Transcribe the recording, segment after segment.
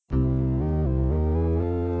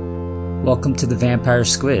Welcome to The Vampire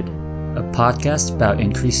Squid, a podcast about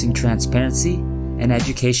increasing transparency and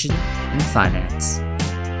education in finance.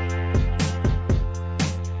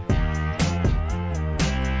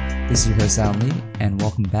 This is your host, Alan Lee, and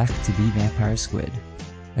welcome back to The Vampire Squid.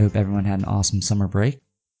 I hope everyone had an awesome summer break.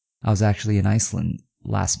 I was actually in Iceland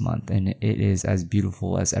last month, and it is as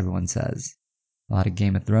beautiful as everyone says. A lot of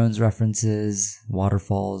Game of Thrones references,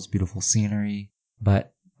 waterfalls, beautiful scenery,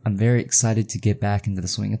 but I'm very excited to get back into the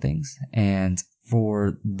swing of things, and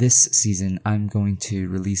for this season, I'm going to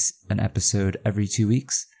release an episode every 2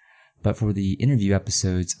 weeks, but for the interview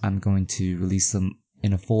episodes, I'm going to release them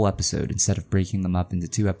in a full episode instead of breaking them up into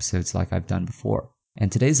 2 episodes like I've done before.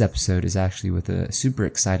 And today's episode is actually with a super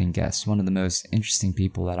exciting guest, one of the most interesting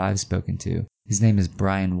people that I've spoken to. His name is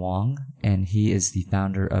Brian Wong, and he is the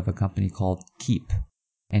founder of a company called Kiip.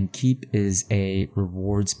 And Kiip is a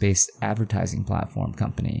rewards-based advertising platform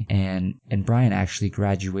company. And Brian actually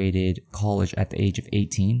graduated college at the age of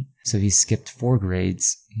 18. So he skipped 4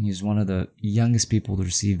 grades. He's one of the youngest people to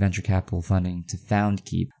receive venture capital funding to found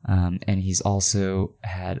Kiip. And he's also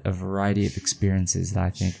had a variety of experiences that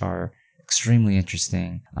I think are extremely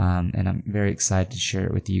interesting. And I'm very excited to share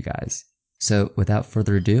it with you guys. So without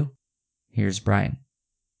further ado, here's Brian.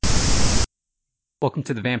 Welcome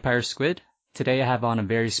to the Vampire Squid. Today I have on a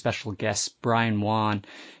very special guest, Brian Wong,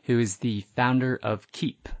 who is the founder of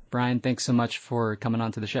Kiip. Brian, thanks so much for coming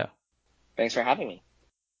on to the show. Thanks for having me.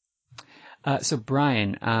 So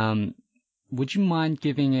Brian, would you mind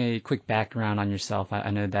giving a quick background on yourself?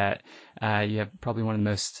 I know that you have probably one of the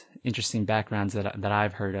most interesting backgrounds that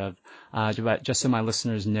I've heard of, but just so my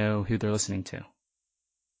listeners know who they're listening to.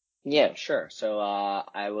 Yeah, sure. So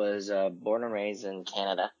I was born and raised in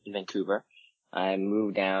Canada, in Vancouver. I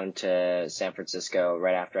moved down to San Francisco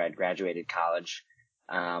right after I'd graduated college.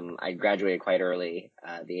 I graduated quite early,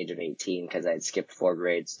 at the age of 18, because I'd skipped 4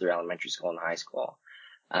 grades through elementary school and high school.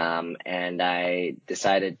 And I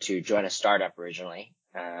decided to join a startup originally,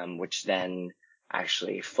 which then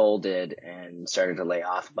actually folded and started to lay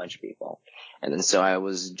off a bunch of people. And then so I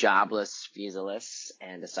was jobless, visaless,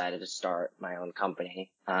 and decided to start my own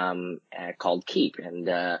company, called Kiip.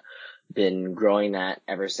 And, been growing that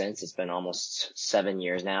ever since. It's been almost 7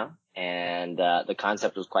 years now. And the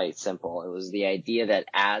concept was quite simple. It was the idea that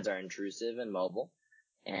ads are intrusive and mobile.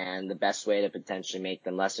 And the best way to potentially make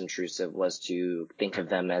them less intrusive was to think of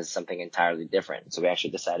them as something entirely different. So we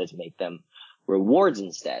actually decided to make them rewards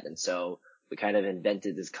instead. And so we kind of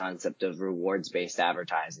invented this concept of rewards-based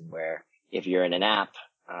advertising, where if you're in an app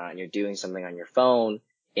and you're doing something on your phone,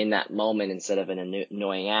 in that moment, instead of an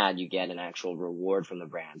annoying ad, you get an actual reward from the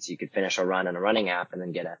brand. So you could finish a run on a running app and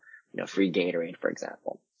then get a free Gatorade, for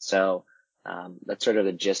example. So that's sort of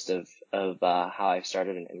the gist of how I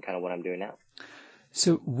started and kind of what I'm doing now.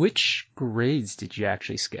 So which grades did you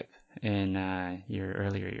actually skip in your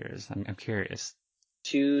earlier years? I'm curious.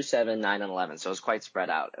 2, 7, 9, and 11. So it was quite spread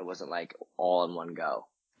out. It wasn't like all in one go.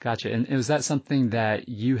 Gotcha. And was that something that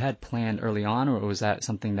you had planned early on, or was that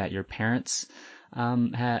something that your parents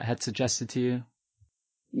had suggested to you?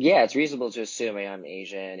 Yeah, it's reasonable to assume. I'm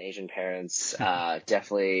Asian parents,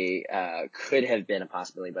 definitely, could have been a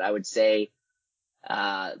possibility, but I would say,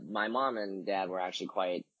 my mom and dad were actually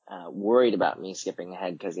quite, worried about me skipping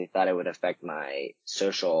ahead because they thought it would affect my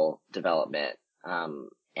social development. And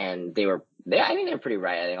I think they were pretty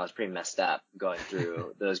right. I think I was pretty messed up going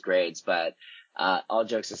through those grades, but all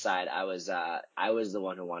jokes aside, I was the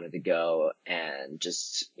one who wanted to go and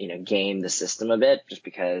just, game the system a bit, just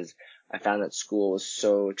because I found that school was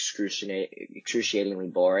so excruciatingly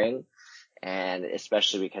boring, and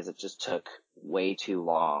especially because it just took way too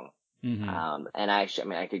long. Mm-hmm. And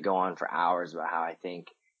I could go on for hours about how I think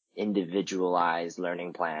individualized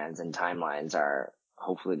learning plans and timelines are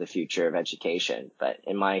hopefully the future of education. But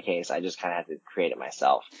in my case, I just kind of had to create it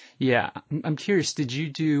myself. Yeah. I'm curious, did you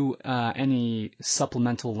do any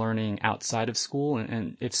supplemental learning outside of school?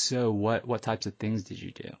 And if so, what types of things did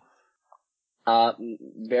you do?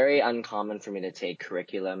 Very uncommon for me to take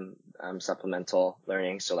curriculum, supplemental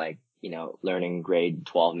learning. So learning grade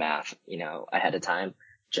 12 math, ahead of time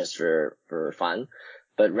just for fun,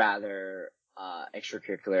 but rather,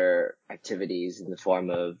 extracurricular activities in the form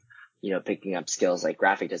of, picking up skills like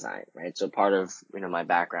graphic design, right? So part of, my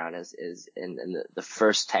background is in the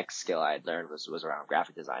first tech skill I had learned was around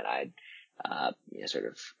graphic design. I'd, sort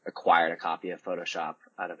of acquired a copy of Photoshop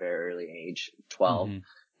at a very early age, 12. Mm-hmm.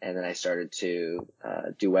 And then I started to,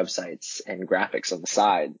 do websites and graphics on the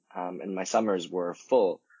side. And my summers were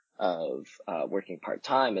full of, working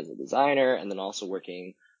part-time as a designer, and then also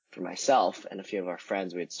working for myself and a few of our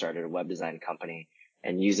friends. We had started a web design company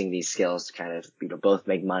and using these skills to kind of, both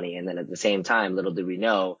make money. And then at the same time, little did we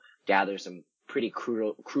know gather some pretty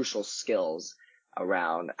crucial skills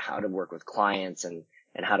around how to work with clients and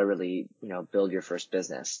how to really, build your first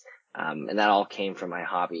business. And that all came from my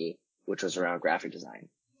hobby, which was around graphic design.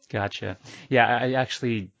 Gotcha. Yeah, I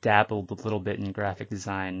actually dabbled a little bit in graphic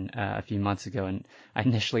design a few months ago, and I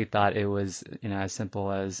initially thought it was, as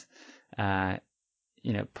simple as,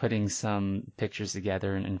 putting some pictures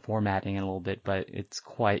together and formatting it a little bit, but it's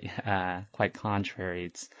quite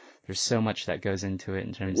contrary. There's so much that goes into it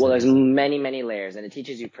in terms Well, of there's many, many layers, and it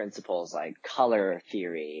teaches you principles like color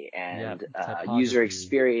theory and user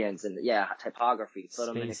experience and typography,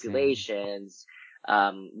 photo manipulations,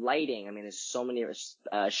 lighting. I mean, there's so many,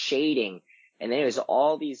 shading. And anyways,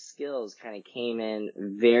 all these skills kind of came in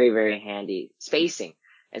very, very handy. Spacing.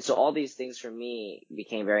 And so all these things for me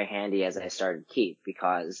became very handy as I started Kiip,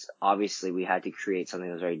 because obviously we had to create something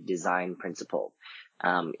that was very design principled.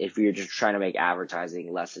 If you're just trying to make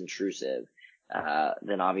advertising less intrusive,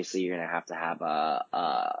 then obviously you're going to have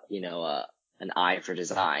an eye for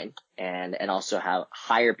design and also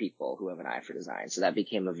hire people who have an eye for design. So that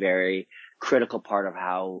became a very critical part of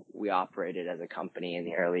how we operated as a company in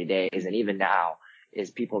the early days. And even now is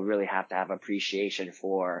people really have to have appreciation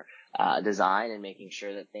for design and making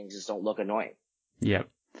sure that things just don't look annoying. Yep.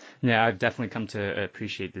 Yeah, I've definitely come to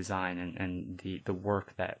appreciate design and the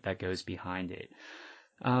work that goes behind it.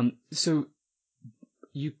 So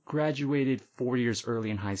you graduated 4 years early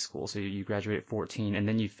in high school. So you graduated at 14 and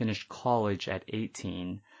then you finished college at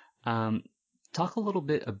 18. Talk a little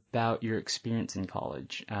bit about your experience in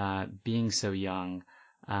college, being so young,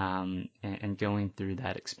 and going through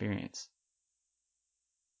that experience.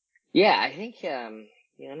 Yeah, I think,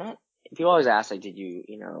 people always ask, like, did you,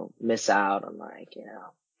 miss out on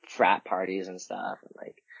frat parties and stuff?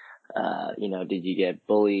 And did you get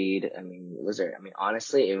bullied? I mean,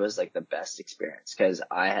 honestly, it was like the best experience because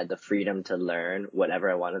I had the freedom to learn whatever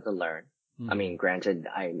I wanted to learn. I mean, granted,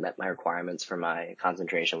 I met my requirements for my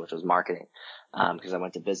concentration, which was marketing, because I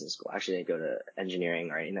went to business school. Actually, I didn't go to engineering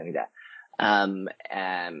or anything like that.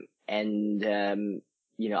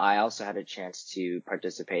 I also had a chance to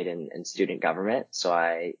participate in student government. So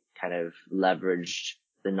I kind of leveraged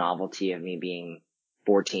the novelty of me being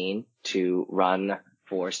 14 to run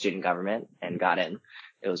for student government and got in.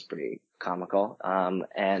 It was pretty comical. At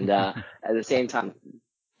the same time,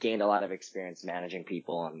 gained a lot of experience managing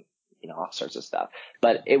people and, all sorts of stuff.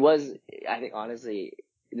 But it was, I think, honestly,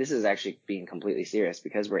 this is actually being completely serious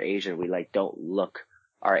because we're Asian. We don't look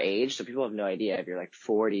our age. So people have no idea if you're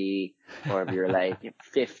 40 or if you're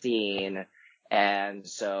 15. And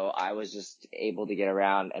so I was just able to get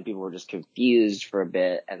around and people were just confused for a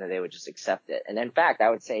bit and then they would just accept it. And in fact, I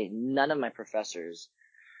would say none of my professors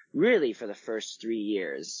really for the first 3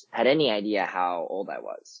 years had any idea how old I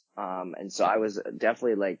was. And so I was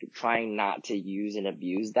definitely trying not to use and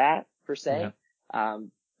abuse that per se. Yeah.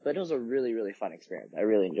 But it was a really, really fun experience. I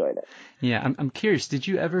really enjoyed it. Yeah, I'm curious. Did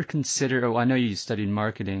you ever consider? I know you studied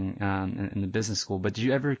marketing in the business school, but did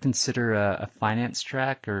you ever consider a finance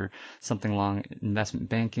track or something along investment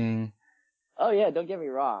banking? Oh yeah, don't get me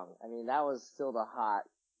wrong. I mean, that was still the hot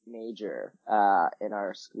major in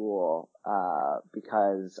our school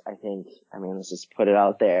because I think, let's just put it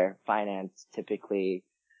out there. Finance typically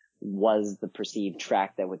was the perceived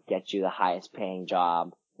track that would get you the highest paying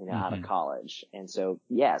job. Out of college. And so,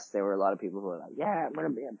 yes, there were a lot of people who were like, yeah, I'm going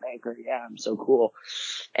to be a banker. Yeah, I'm so cool.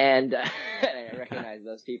 And I recognize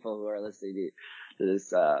those people who are listening to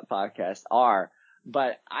this podcast are.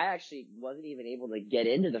 But I actually wasn't even able to get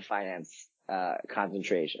into the finance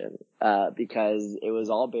concentration because it was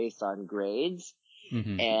all based on grades.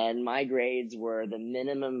 Mm-hmm. And my grades were the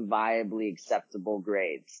minimum viably acceptable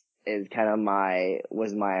grades is kind of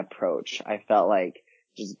was my approach. I felt like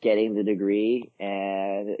just getting the degree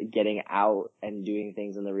and getting out and doing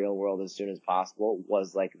things in the real world as soon as possible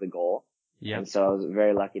was the goal. Yeah. And so I was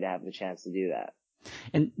very lucky to have the chance to do that.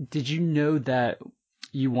 And did you know that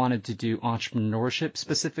you wanted to do entrepreneurship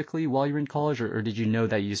specifically while you were in college, or did you know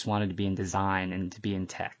that you just wanted to be in design and to be in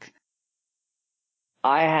tech?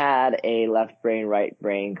 I had a left brain, right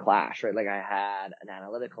brain clash, right? I had an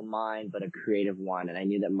analytical mind, but a creative one. And I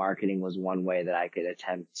knew that marketing was one way that I could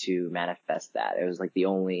attempt to manifest that. It was the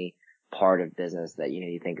only part of business that,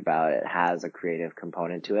 you think about it has a creative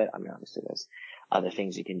component to it. Obviously there's other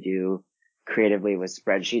things you can do creatively with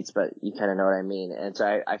spreadsheets, but you kind of know what I mean. And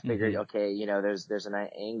so I figured, okay, there's an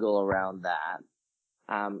angle around that.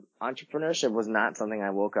 Entrepreneurship was not something I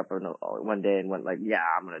woke up one day and went yeah,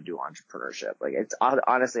 I'm going to do entrepreneurship. It's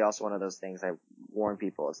honestly also one of those things I warn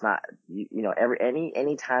people. It's not,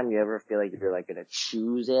 any time you ever feel like you're going to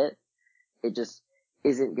choose it, it just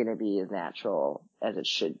isn't going to be as natural as it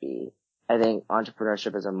should be. I think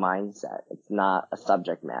entrepreneurship is a mindset. It's not a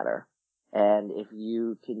subject matter. And if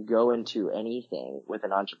you can go into anything with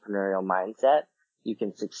an entrepreneurial mindset, you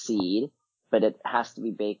can succeed, but it has to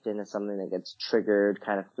be baked into something that gets triggered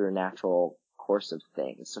kind of through a natural course of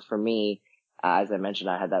things. So for me, as I mentioned,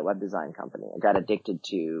 I had that web design company. I got addicted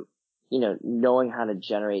to, knowing how to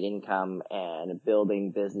generate income and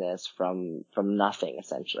building business from nothing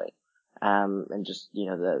essentially. And just,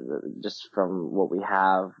 just from what we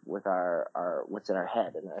have with our what's in our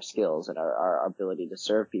head and our skills and our ability to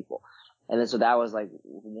serve people. And then, so that was like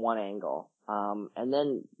one angle. And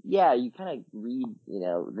then, yeah, you kind of read,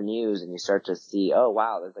 the news and you start to see, oh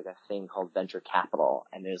wow, there's like a thing called venture capital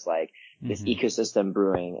and there's like this ecosystem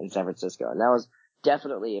brewing in San Francisco. And that was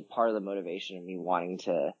definitely a part of the motivation of me wanting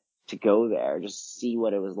to go there, just see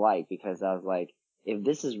what it was like, because I was like, if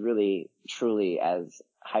this is really truly as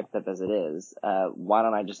hyped up as it is, why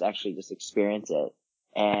don't I just actually just experience it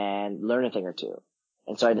and learn a thing or two?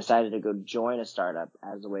 And so I decided to go join a startup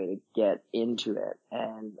as a way to get into it.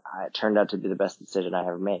 And it turned out to be the best decision I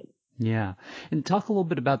ever made. Yeah. And talk a little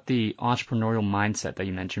bit about the entrepreneurial mindset that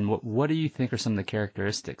you mentioned. What do you think are some of the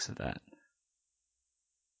characteristics of that?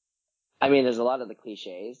 I mean, there's a lot of the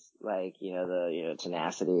cliches, like, the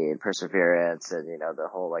tenacity and perseverance and, the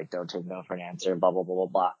whole, like, don't take no for an answer and blah, blah, blah, blah,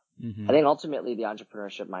 blah. Mm-hmm. I think ultimately the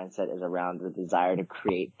entrepreneurship mindset is around the desire to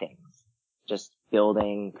create things. Just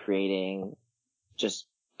building, creating, just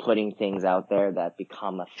putting things out there that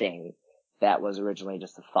become a thing that was originally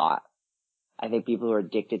just a thought. I think people who are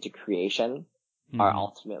addicted to creation are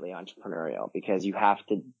ultimately entrepreneurial, because you have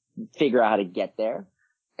to figure out how to get there.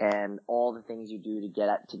 And all the things you do to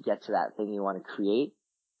get to that thing you want to create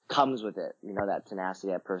comes with it. That tenacity,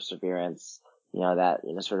 that perseverance, that,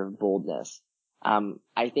 sort of boldness.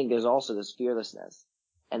 I think there's also this fearlessness,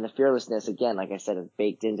 and the fearlessness, again, like I said, is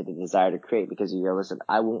baked into the desire to create, because you go, listen,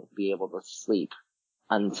 I won't be able to sleep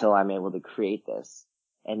until I'm able to create this.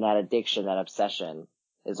 And that addiction, that obsession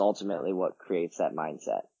is ultimately what creates that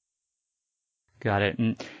mindset. Got it.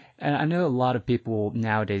 And I know a lot of people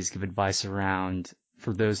nowadays give advice around,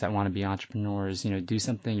 for those that want to be entrepreneurs, do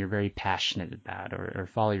something you're very passionate about, or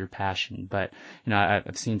follow your passion. But,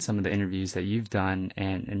 I've seen some of the interviews that you've done,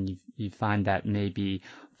 and you find that may be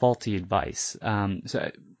faulty advice.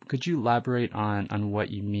 So could you elaborate on what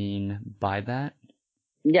you mean by that?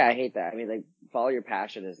 Yeah, I hate that. I mean, like, follow your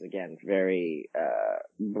passion is, again, very,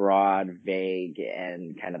 broad, vague,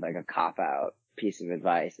 and kind of like a cop-out piece of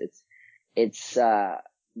advice. It's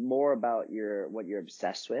more about what you're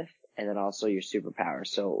obsessed with, and then also your superpower.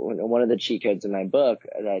 So one of the cheat codes in my book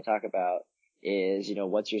that I talk about is,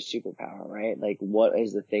 what's your superpower, right? Like, what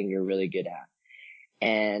is the thing you're really good at?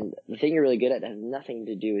 And the thing you're really good at has nothing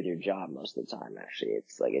to do with your job most of the time, actually.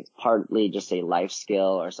 It's partly just a life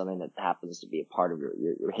skill or something that happens to be a part of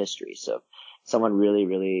your history. So if someone really,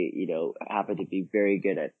 really, happened to be very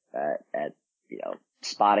good at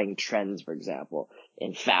spotting trends, for example,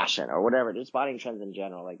 in fashion or whatever, just spotting trends in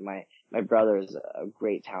general. Like my brother is a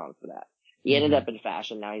great talent for that. He ended up in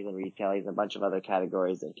fashion. Now he's in retail. He's in a bunch of other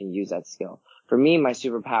categories that can use that skill. For me, my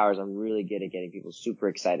superpower is I'm really good at getting people super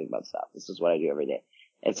excited about stuff. This is what I do every day.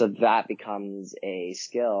 And so that becomes a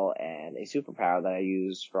skill and a superpower that I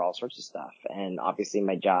use for all sorts of stuff. And obviously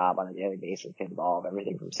my job on a daily basis can involve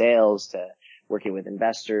everything from sales to working with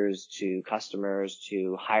investors to customers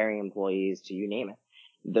to hiring employees to you name it.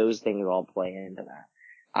 Those things all play into that.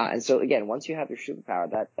 And so again, once you have your superpower,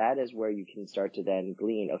 that is where you can start to then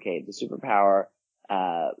glean, okay, the superpower,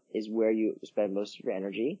 is where you spend most of your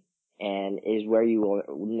energy and is where you will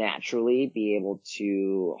naturally be able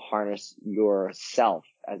to harness yourself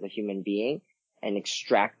as a human being and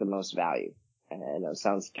extract the most value. And I know it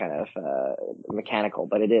sounds kind of, mechanical,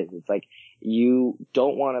 but it is. It's like you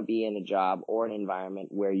don't want to be in a job or an environment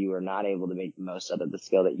where you are not able to make the most out of the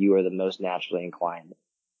skill that you are the most naturally inclined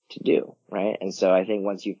to do, right? And so I think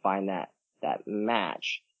once you find that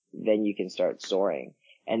match, then you can start soaring.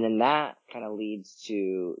 And then that kind of leads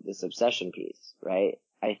to this obsession piece, right?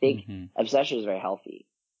 I think obsession is very healthy,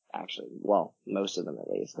 actually. Well, most of them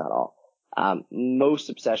at least, not all. Most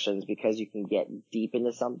obsessions, because you can get deep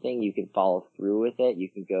into something, you can follow through with it, you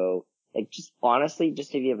can go, like, just honestly,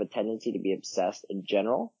 just if you have a tendency to be obsessed in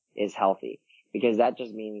general is healthy, because that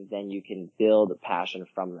just means then you can build a passion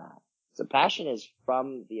from that. So passion is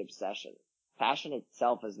from the obsession. Passion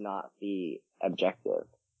itself is not the objective.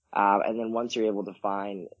 And then once you're able to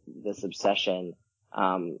find this obsession,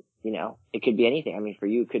 it could be anything. I mean, for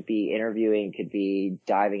you, it could be interviewing, it could be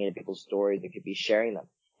diving into people's stories, it could be sharing them.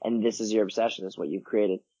 And this is your obsession, this is what you've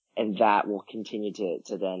created. And that will continue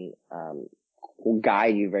to then, will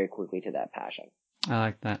guide you very quickly to that passion. I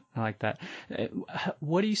like that. I like that.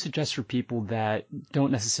 What do you suggest for people that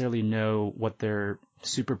don't necessarily know what their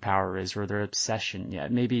superpower is or their obsession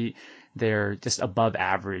yet? Maybe they're just above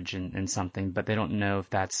average in something, but they don't know if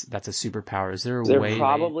that's a superpower. Is there a They're way?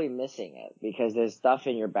 probably missing it because there's stuff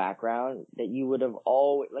in your background that you would have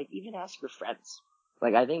always, like, even ask your friends.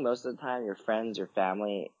 Like, I think most of the time your friends, your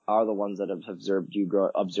family are the ones that have observed you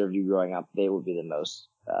growing up. They would be the most,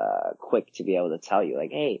 quick to be able to tell you,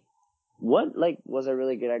 like, hey, what, like, was I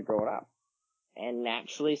really good at growing up? And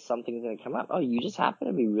naturally something's going to come up. Oh, you just happen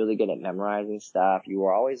to be really good at memorizing stuff. You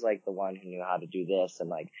were always like the one who knew how to do this and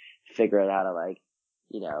like figure out how to like,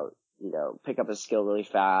 pick up a skill really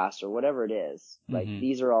fast or whatever it is. Like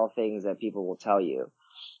these are all things that people will tell you.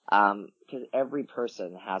 Cause every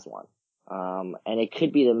person has one. And it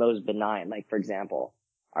could be the most benign. Like for example,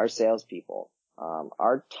 our salespeople,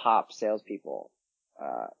 our top salespeople,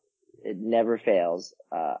 it never fails,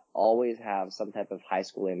 always have some type of high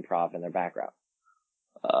school improv in their background.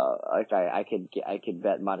 Like I could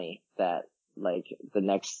bet money that like the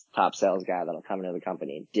next top sales guy that'll come into the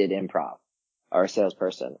company did improv, or a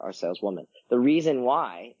salesperson or saleswoman. The reason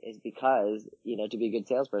why is because, to be a good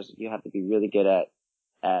salesperson, you have to be really good at,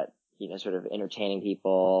 sort of entertaining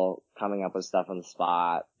people, coming up with stuff on the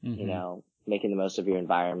spot, making the most of your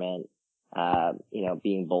environment,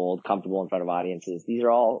 being bold, comfortable in front of audiences. These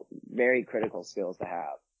are all very critical skills to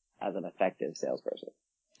have as an effective salesperson.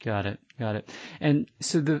 Got it. Got it. And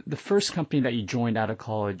so the first company that you joined out of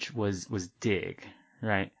college was Dig,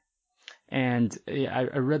 right? And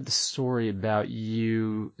I read the story about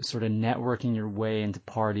you sort of networking your way into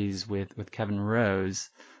parties with Kevin Rose,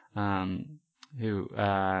 who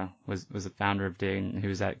was the founder of Dig and who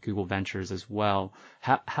was at Google Ventures as well.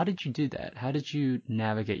 How did you do that? How did you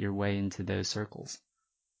navigate your way into those circles?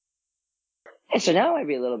 And so now it might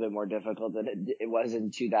be a little bit more difficult than it was in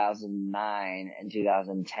 2009 and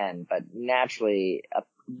 2010, but naturally,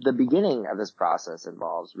 the beginning of this process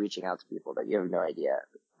involves reaching out to people that you have no idea,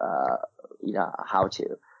 how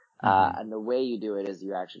to. And the way you do it is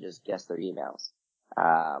you actually just guess their emails.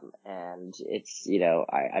 And it's,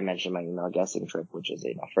 I mentioned my email guessing trick, which is,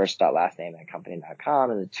 first dot last name at company.com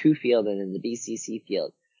and the to field, and in the BCC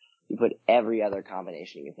field, you put every other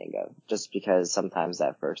combination you can think of, just because sometimes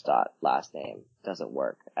that first dot last name doesn't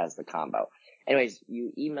work as the combo. Anyways,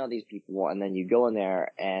 you email these people and then you go in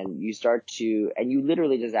there and you you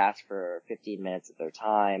literally just ask for 15 minutes of their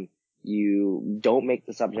time. You don't make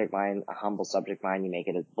the subject line a humble subject line. You make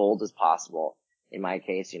it as bold as possible. In my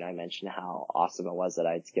case, I mentioned how awesome it was that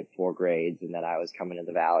I'd skipped 4 grades and that I was coming to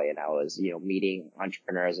the Valley and I was, meeting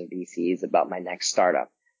entrepreneurs and VCs about my next startup.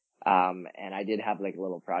 And I did have like a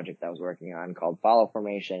little project I was working on called Follow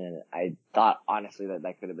Formation. And I thought honestly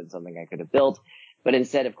that could have been something I could have built. But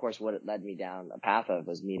instead, of course, what it led me down a path of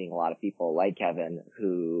was meeting a lot of people like Kevin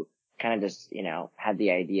who kind of just, had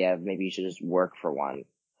the idea of maybe you should just work for one.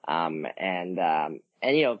 Kevin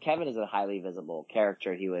is a highly visible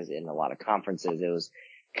character. He was in a lot of conferences. It was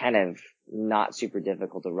kind of not super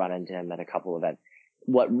difficult to run into him at a couple of events.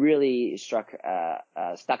 What really stuck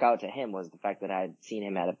out to him was the fact that I had seen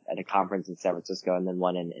him at a conference in San Francisco and then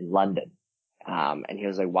one in London. And he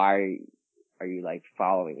was like, why are you like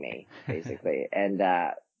following me, basically? And,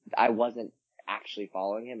 I wasn't actually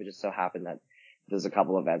following him. It just so happened that there's a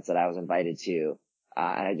couple events that I was invited to.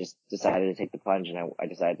 And I just decided to take the plunge and I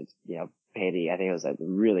decided to, pay I think it was a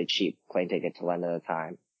really cheap plane ticket to London at the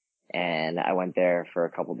time. And I went there for a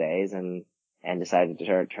couple days and decided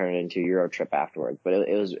to turn it into a Euro trip afterwards. But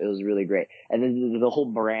it was really great. And then the whole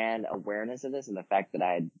brand awareness of this and the fact that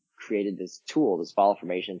I had created this tool, this follow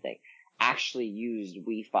formation thing, actually used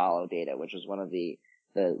We Follow data, which was one of the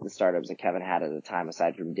startups that Kevin had at the time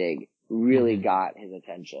aside from Dig, really got his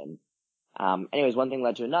attention. Anyways, one thing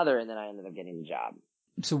led to another and then I ended up getting the job.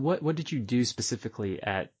 So what did you do specifically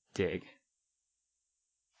at Dig?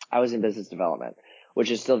 I was in business development,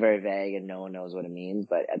 which is still very vague and no one knows what it means.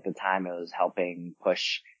 But at the time it was helping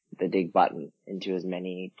push the Dig button into as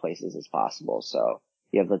many places as possible. So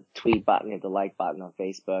you have the tweet button, you have the like button on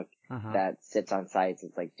Facebook that sits on sites.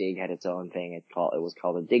 It's like Dig had its own thing. It was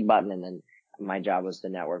called a Dig button. And then my job was to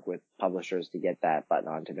network with publishers to get that button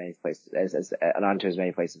onto many places onto as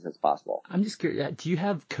many places as possible. I'm just curious, do you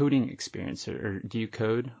have coding experience or do you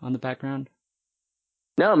code on the background?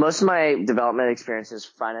 No, most of my development experience is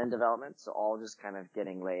front-end development, so all just kind of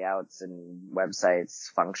getting layouts and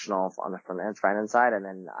websites functional on the front-end side, and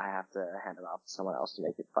then I have to hand it off to someone else to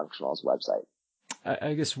make it functional as a website.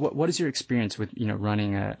 I guess what is your experience with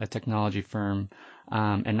running a technology firm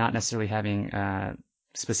and not necessarily having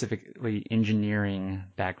specifically engineering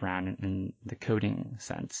background in the coding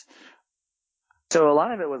sense? So a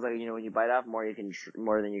lot of it was like, when you bite off more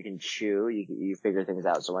than you can chew, you figure things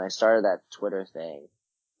out. So when I started that Twitter thing,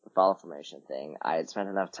 the follow formation thing, I had spent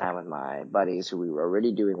enough time with my buddies who we were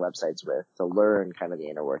already doing websites with to learn kind of the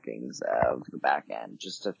inner workings of the back end,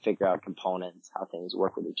 just to figure out components, how things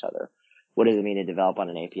work with each other. What does it mean to develop on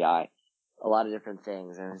an API? A lot of different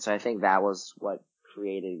things. And so I think that was what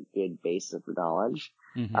created a good base of knowledge.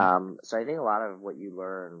 Mm-hmm. So I think a lot of what you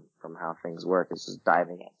learn from how things work is just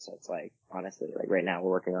diving in. So it's like, honestly, like right now we're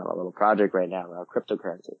working on a little project right now around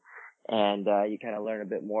cryptocurrency. And, you kind of learn a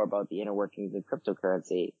bit more about the inner workings of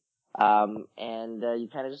cryptocurrency. You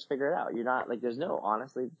kind of just figure it out. You're not like,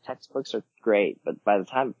 honestly, textbooks are great, but by the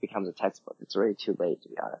time it becomes a textbook, it's already too late, to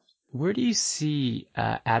be honest. Where do you see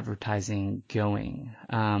advertising going?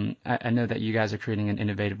 I know that you guys are creating an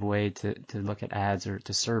innovative way to look at ads or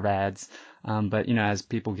to serve ads. But, as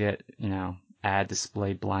people get, ad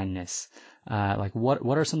display blindness, like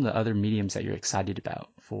what are some of the other mediums that you're excited about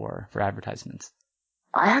for advertisements?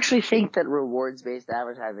 I actually think that rewards-based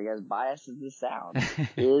advertising, as biased as this sounds,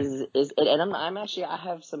 and I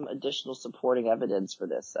have some additional supporting evidence for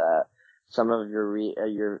this. Some of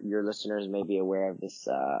your listeners may be aware of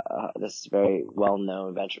this very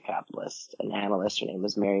well-known venture capitalist and analyst. Her name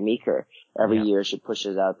is Mary Meeker. Every year she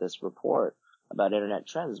pushes out this report about internet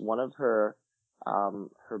trends. One of her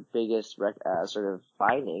biggest sort of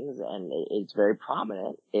findings, and it's very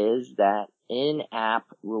prominent, is that in-app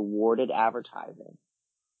rewarded advertising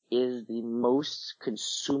is the most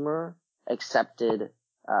consumer accepted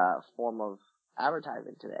form of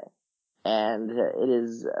advertising today. And it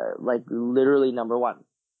is like literally number one.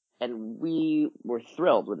 And we were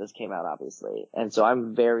thrilled when this came out, obviously. And so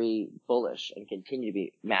I'm very bullish and continue to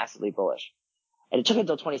be massively bullish. And it took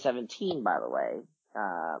until 2017, by the way,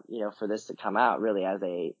 for this to come out really as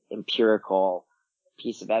a empirical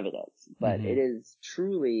piece of evidence. But it is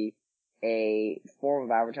truly a form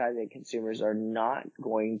of advertising consumers are not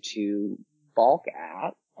going to balk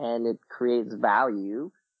at, and it creates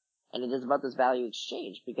value. And it is about this value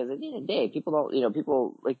exchange, because at the end of the day, people don't, the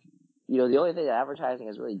only thing that advertising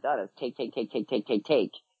has really done is take.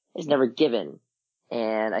 It's never given.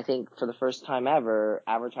 And I think for the first time ever,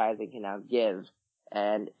 advertising can now give.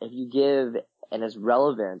 And if you give and it's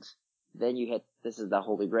relevant, then this is the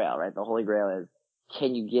holy grail, right? The holy grail is,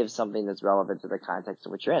 can you give something that's relevant to the context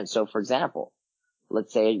in which you're in? So for example,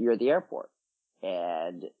 let's say you're at the airport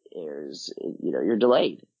and you're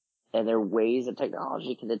delayed. And there are ways that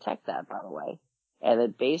technology can detect that, by the way. And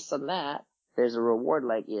then based on that, there's a reward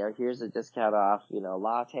like, here's a discount off, a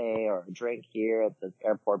latte or a drink here at the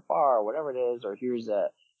airport bar or whatever it is, or here's a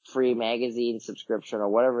free magazine subscription or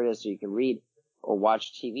whatever it is so you can read or watch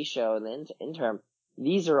a TV show in the interim.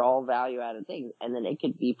 These are all value-added things, and then it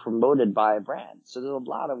could be promoted by a brand. So there's a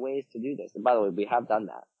lot of ways to do this. And by the way, we have done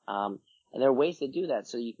that. And there are ways to do that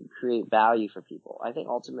so you can create value for people. I think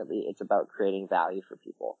ultimately it's about creating value for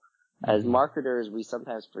people. As marketers, we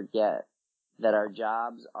sometimes forget that our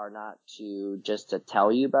jobs are not just to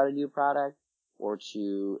tell you about a new product or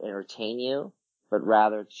to entertain you, but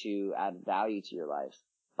rather to add value to your life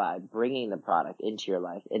by bringing the product into your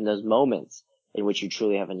life in those moments in which you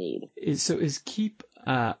truly have a need. So is Kiip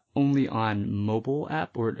only on mobile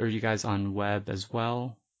app, or are you guys on web as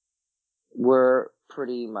well? We're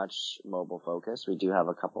pretty much mobile focused. We do have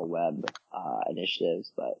a couple web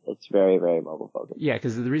initiatives, but it's very, very mobile focused. Yeah,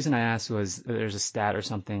 because the reason I asked was there's a stat or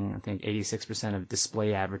something. I think 86% of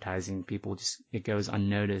display advertising, it goes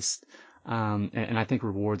unnoticed. And I think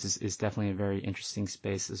rewards is definitely a very interesting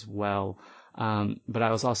space as well. But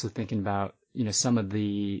I was also thinking about, some of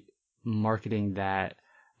the marketing that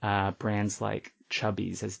brands like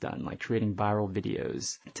Chubbies has done, like creating viral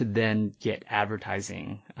videos to then get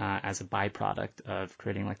advertising as a byproduct of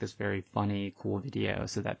creating like this very funny, cool video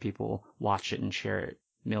so that people watch it and share it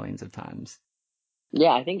millions of times.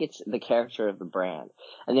 Yeah, I think it's the character of the brand.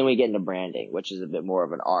 And then we get into branding, which is a bit more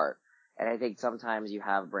of an art. And I think sometimes you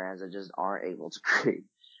have brands that just aren't able to create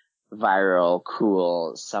viral,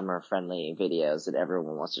 cool, summer-friendly videos that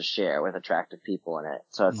everyone wants to share with attractive people in it.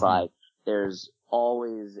 So it's like there's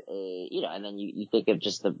always and then you think of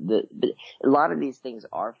just the a lot of these things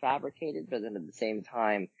are fabricated, but then at the same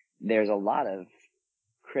time, there's a lot of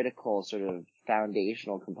critical sort of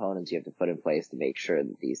foundational components you have to put in place to make sure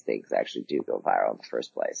that these things actually do go viral in the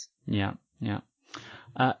first place. Yeah.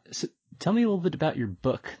 So tell me a little bit about your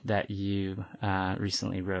book that you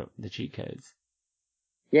recently wrote, The Cheat Codes.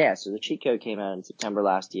 Yeah, so The Cheat Code came out in September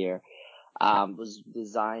last year. Was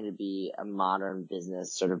designed to be a modern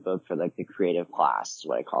business sort of book for like the creative class, is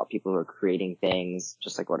what I call it. People who are creating things,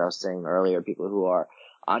 just like what I was saying earlier, people who are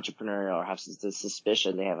entrepreneurial or have the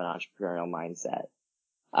suspicion they have an entrepreneurial mindset.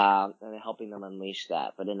 and helping them unleash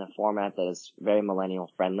that, but in a format that is very millennial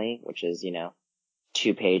friendly, which is,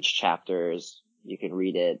 2-page chapters. You can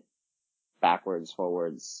read it backwards,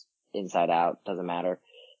 forwards, inside out, doesn't matter.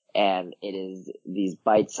 And it is these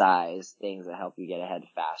bite-sized things that help you get ahead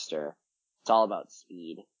faster. It's all about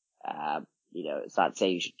speed. It's not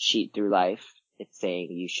saying you should cheat through life. It's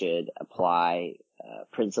saying you should apply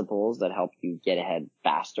principles that help you get ahead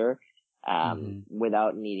faster,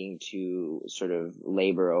 without needing to sort of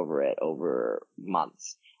labor over it over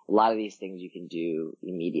months. A lot of these things you can do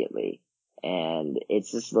immediately. And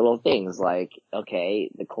it's just little things like, okay,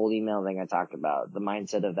 the cold email thing I talked about, the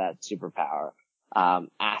mindset of that superpower,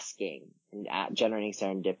 asking and generating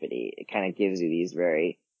serendipity. It kind of gives you these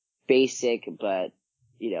very basic, but,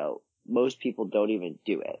 most people don't even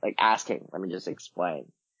do it. Like asking, let me just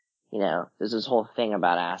explain. There's this whole thing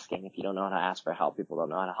about asking. If you don't know how to ask for help, people don't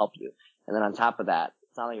know how to help you. And then on top of that,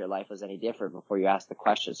 it's not like your life was any different before you asked the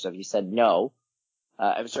question. So if you said no,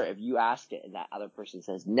 if you asked it and that other person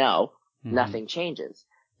says no, nothing changes.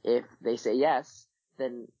 If they say yes,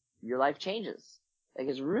 then your life changes. Like,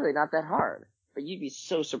 it's really not that hard. But you'd be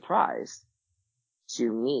so surprised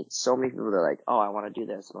to meet so many people that are like, oh, I want to do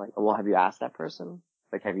this. And I'm like, oh, well, have you asked that person?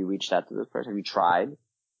 Like, have you reached out to this person? Have you tried?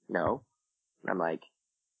 No. And I'm like,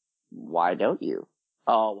 why don't you?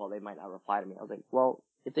 Oh, well, they might not reply to me. I was like, well,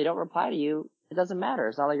 if they don't reply to you, it doesn't matter.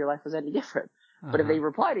 It's not like your life was any different. But if they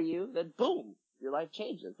reply to you, then boom, your life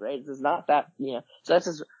changes, right? It's just not that, so that's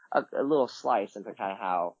just a little slice into kind of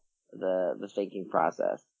how the thinking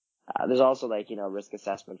process. There's also risk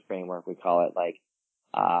assessment framework. We call it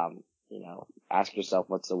ask yourself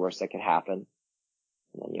what's the worst that could happen.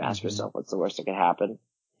 And then you ask yourself what's the worst that could happen.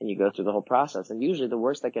 And you go through the whole process. And usually the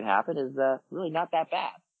worst that could happen is, really not that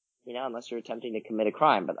bad, unless you're attempting to commit a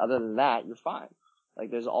crime. But other than that, you're fine.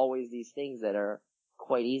 Like, there's always these things that are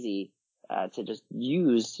quite easy, to just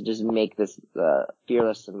use to just make this,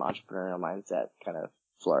 fearless and entrepreneurial mindset kind of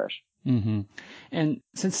flourish. Mm-hmm. And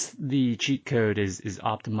since the cheat code is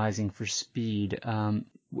optimizing for speed,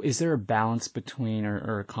 is there a balance between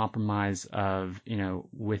or a compromise of,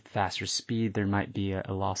 with faster speed, there might be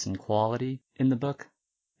a loss in quality in the book?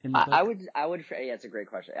 I would, yeah, it's a great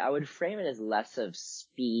question. I would frame it as less of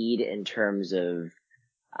speed in terms of,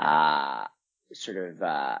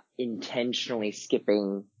 intentionally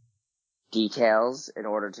skipping details in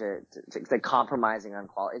order to compromising on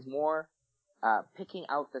quality. It's more, picking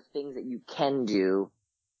out the things that you can do,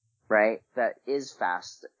 right, that is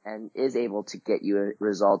fast and is able to get you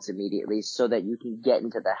results immediately so that you can get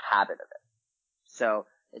into the habit of it. So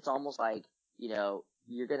it's almost like,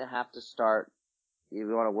 you're going to have to start, if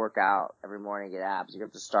you want to work out every morning, get abs, you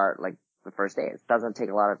have to start like the first day. It doesn't take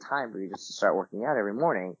a lot of time for you just to start working out every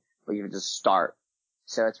morning, but you have to just start.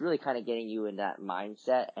 So it's really kind of getting you in that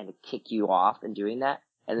mindset and to kick you off in doing that.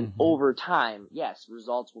 And then over time, yes,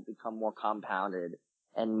 results will become more compounded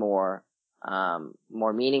and more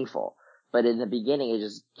meaningful. But in the beginning, it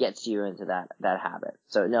just gets you into that habit.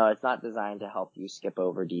 So no, it's not designed to help you skip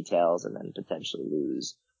over details and then potentially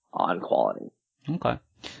lose on quality. Okay.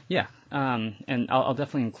 Yeah. And I'll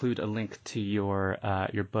definitely include a link to your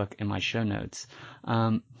book in my show notes.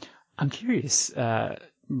 I'm curious,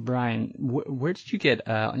 Brian, where did you get,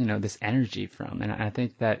 this energy from? And I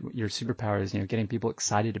think that your superpower is, getting people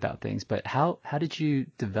excited about things, but how did you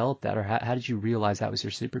develop that, or how did you realize that was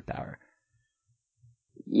your superpower?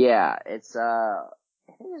 Yeah, it's, I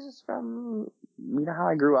think it's just from, how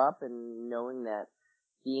I grew up and knowing that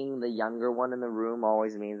being the younger one in the room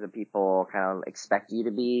always means that people kind of expect you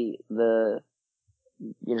to be the,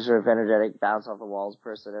 sort of energetic, bounce off the walls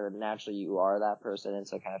person, and naturally you are that person, and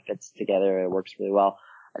so it kind of fits together. It works really well.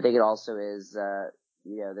 I think it also is,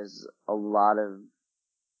 there's a lot of,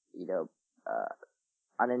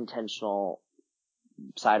 unintentional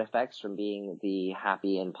side effects from being the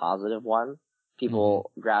happy and positive one.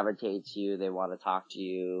 People gravitate to you. They want to talk to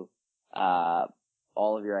you.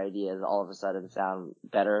 All of your ideas all of a sudden sound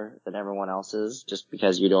better than everyone else's just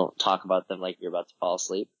because you don't talk about them like you're about to fall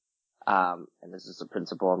asleep. And this is a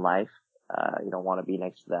principle in life. You don't want to be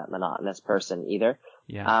next to that monotonous person either.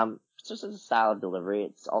 Yeah. It's just a style of delivery.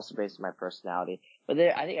 It's also based on my personality. But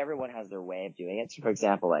I think everyone has their way of doing it. So for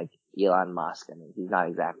example, like Elon Musk, I mean, he's not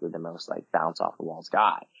exactly the most like bounce off the walls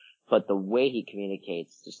guy, but the way he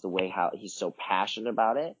communicates, just the way how he's so passionate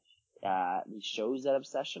about it, he shows that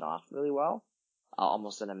obsession off really well,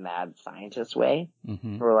 almost in a mad scientist way.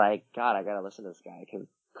 We're like, God, I gotta listen to this guy because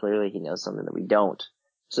clearly he knows something that we don't.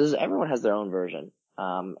 So everyone has their own version.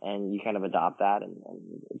 And you kind of adopt that and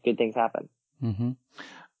good things happen.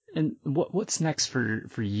 And what's next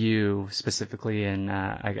for you specifically in,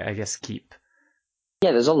 I guess, Kiip?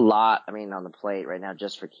 Yeah, there's a lot, I mean, on the plate right now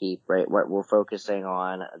just for Kiip, right? We're focusing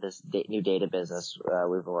on this new data business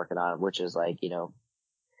we've been working on, which is like,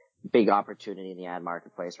 big opportunity in the ad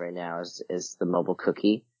marketplace right now is the mobile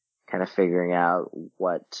cookie, kind of figuring out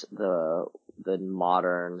what the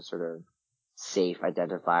modern sort of safe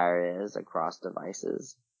identifier is across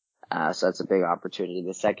devices. So that's a big opportunity.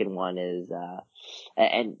 The second one is,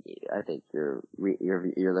 and I think your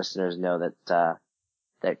listeners know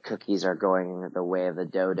that cookies are going the way of the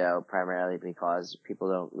dodo primarily because people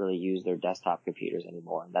don't really use their desktop computers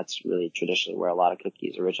anymore. And that's really traditionally where a lot of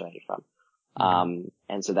cookies originated from.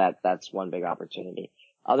 And so that's one big opportunity.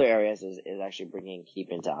 Other areas is actually bringing Kiip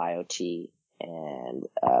into IoT and,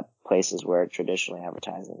 places where traditionally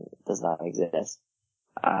advertising does not exist.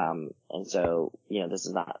 And so, this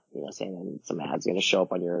is not, saying that some ads going to show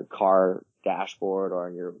up on your car dashboard or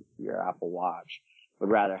on your Apple Watch, but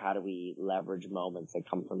rather how do we leverage moments that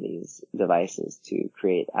come from these devices to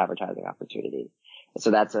create advertising opportunities. And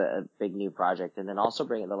so that's a big new project. And then also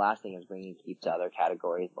the last thing is bringing Kiip to other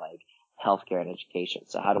categories like healthcare and education.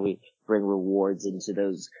 So how do we bring rewards into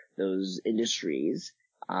those industries,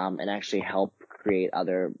 and actually help create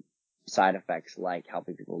other side effects like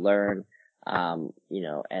helping people learn, and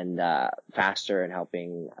faster and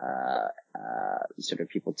helping sort of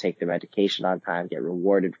people take their medication on time, get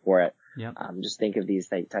rewarded for it. Yep. Just think of these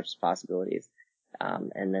types of possibilities.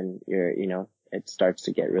 And then it starts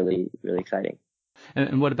to get really, really exciting.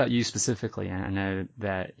 And what about you specifically? I know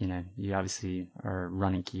that, you obviously are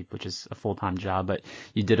running Kiip, which is a full-time job, but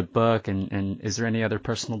you did a book, and is there any other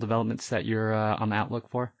personal developments that you're on the outlook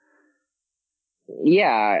for?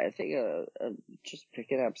 Yeah, I think just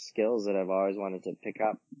picking up skills that I've always wanted to pick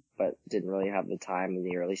up, but didn't really have the time in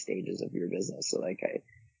the early stages of your business. So like I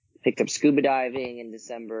picked up scuba diving in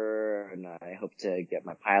December, and I hope to get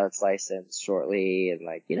my pilot's license shortly, and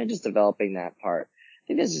like, just developing that part. I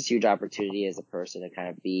think there's this huge opportunity as a person to kind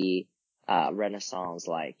of be Renaissance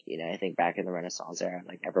like. I think back in the Renaissance era,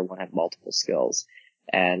 like everyone had multiple skills,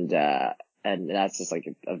 and that's just like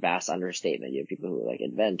a vast understatement. You have people who are like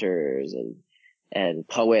inventors and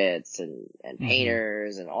poets and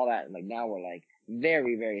painters and all that. And like now we're like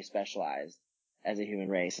very, very specialized as a human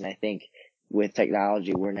race. And I think with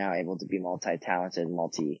technology, we're now able to be multi-talented and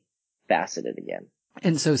multi-faceted again.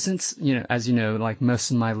 And so since, as you know, like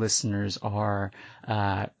most of my listeners are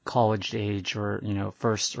college age or,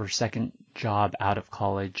 first or second job out of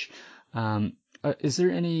college, is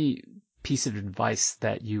there any piece of advice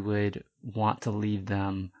that you would want to leave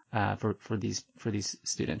them for these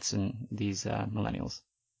students and these millennials?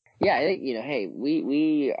 Yeah, I think, hey,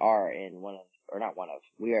 we are in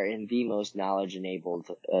we are in the most knowledge enabled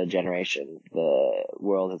generation the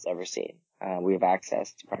world has ever seen. We have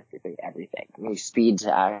access to practically everything. I mean, speed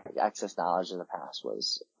to access knowledge in the past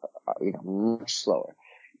was, much slower.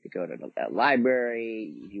 You go to a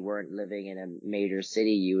library. If you weren't living in a major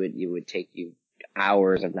city, it would take you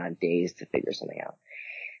hours, if not days, to figure something out.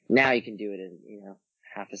 Now you can do it in,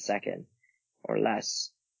 half a second or less.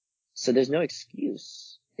 So there's no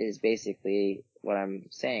excuse, is basically what I'm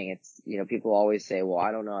saying. It's, people always say, well,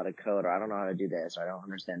 I don't know how to code, or I don't know how to do this, or I don't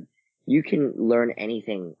understand. You can learn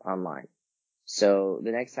anything online. So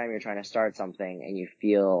the next time you're trying to start something and you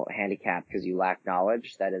feel handicapped because you lack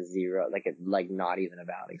knowledge, that is zero, like not even a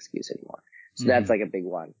valid excuse anymore. So that's like a big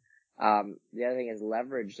one. The other thing is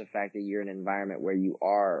leverage the fact that you're in an environment where you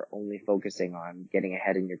are only focusing on getting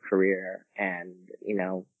ahead in your career and,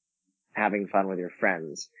 having fun with your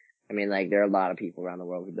friends. I mean, like, there are a lot of people around the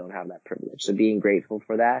world who don't have that privilege. So being grateful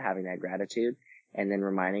for that, having that gratitude, and then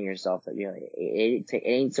reminding yourself that, it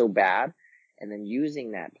ain't so bad. And then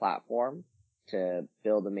using that platform to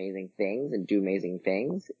build amazing things and do amazing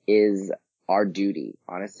things is our duty.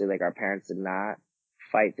 Honestly, like, our parents did not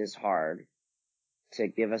fight this hard to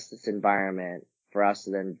give us this environment for us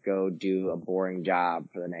to then go do a boring job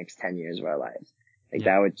for the next 10 years of our lives. Like,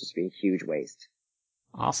 that would just be a huge waste.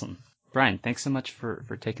 Awesome. Brian, thanks so much for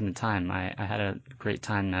taking the time. I had a great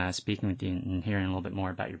time speaking with you and hearing a little bit more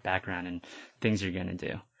about your background and things you're going to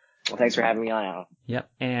do. Well, thanks for having me on, Alan. Yep.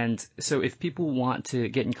 And so if people want to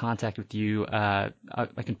get in contact with you, I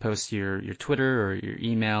can post your Twitter or your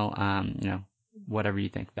email, whatever you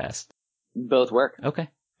think best. Both work. Okay,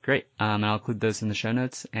 great. And I'll include those in the show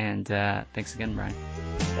notes. And thanks again, Brian.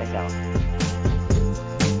 Thanks, Alan.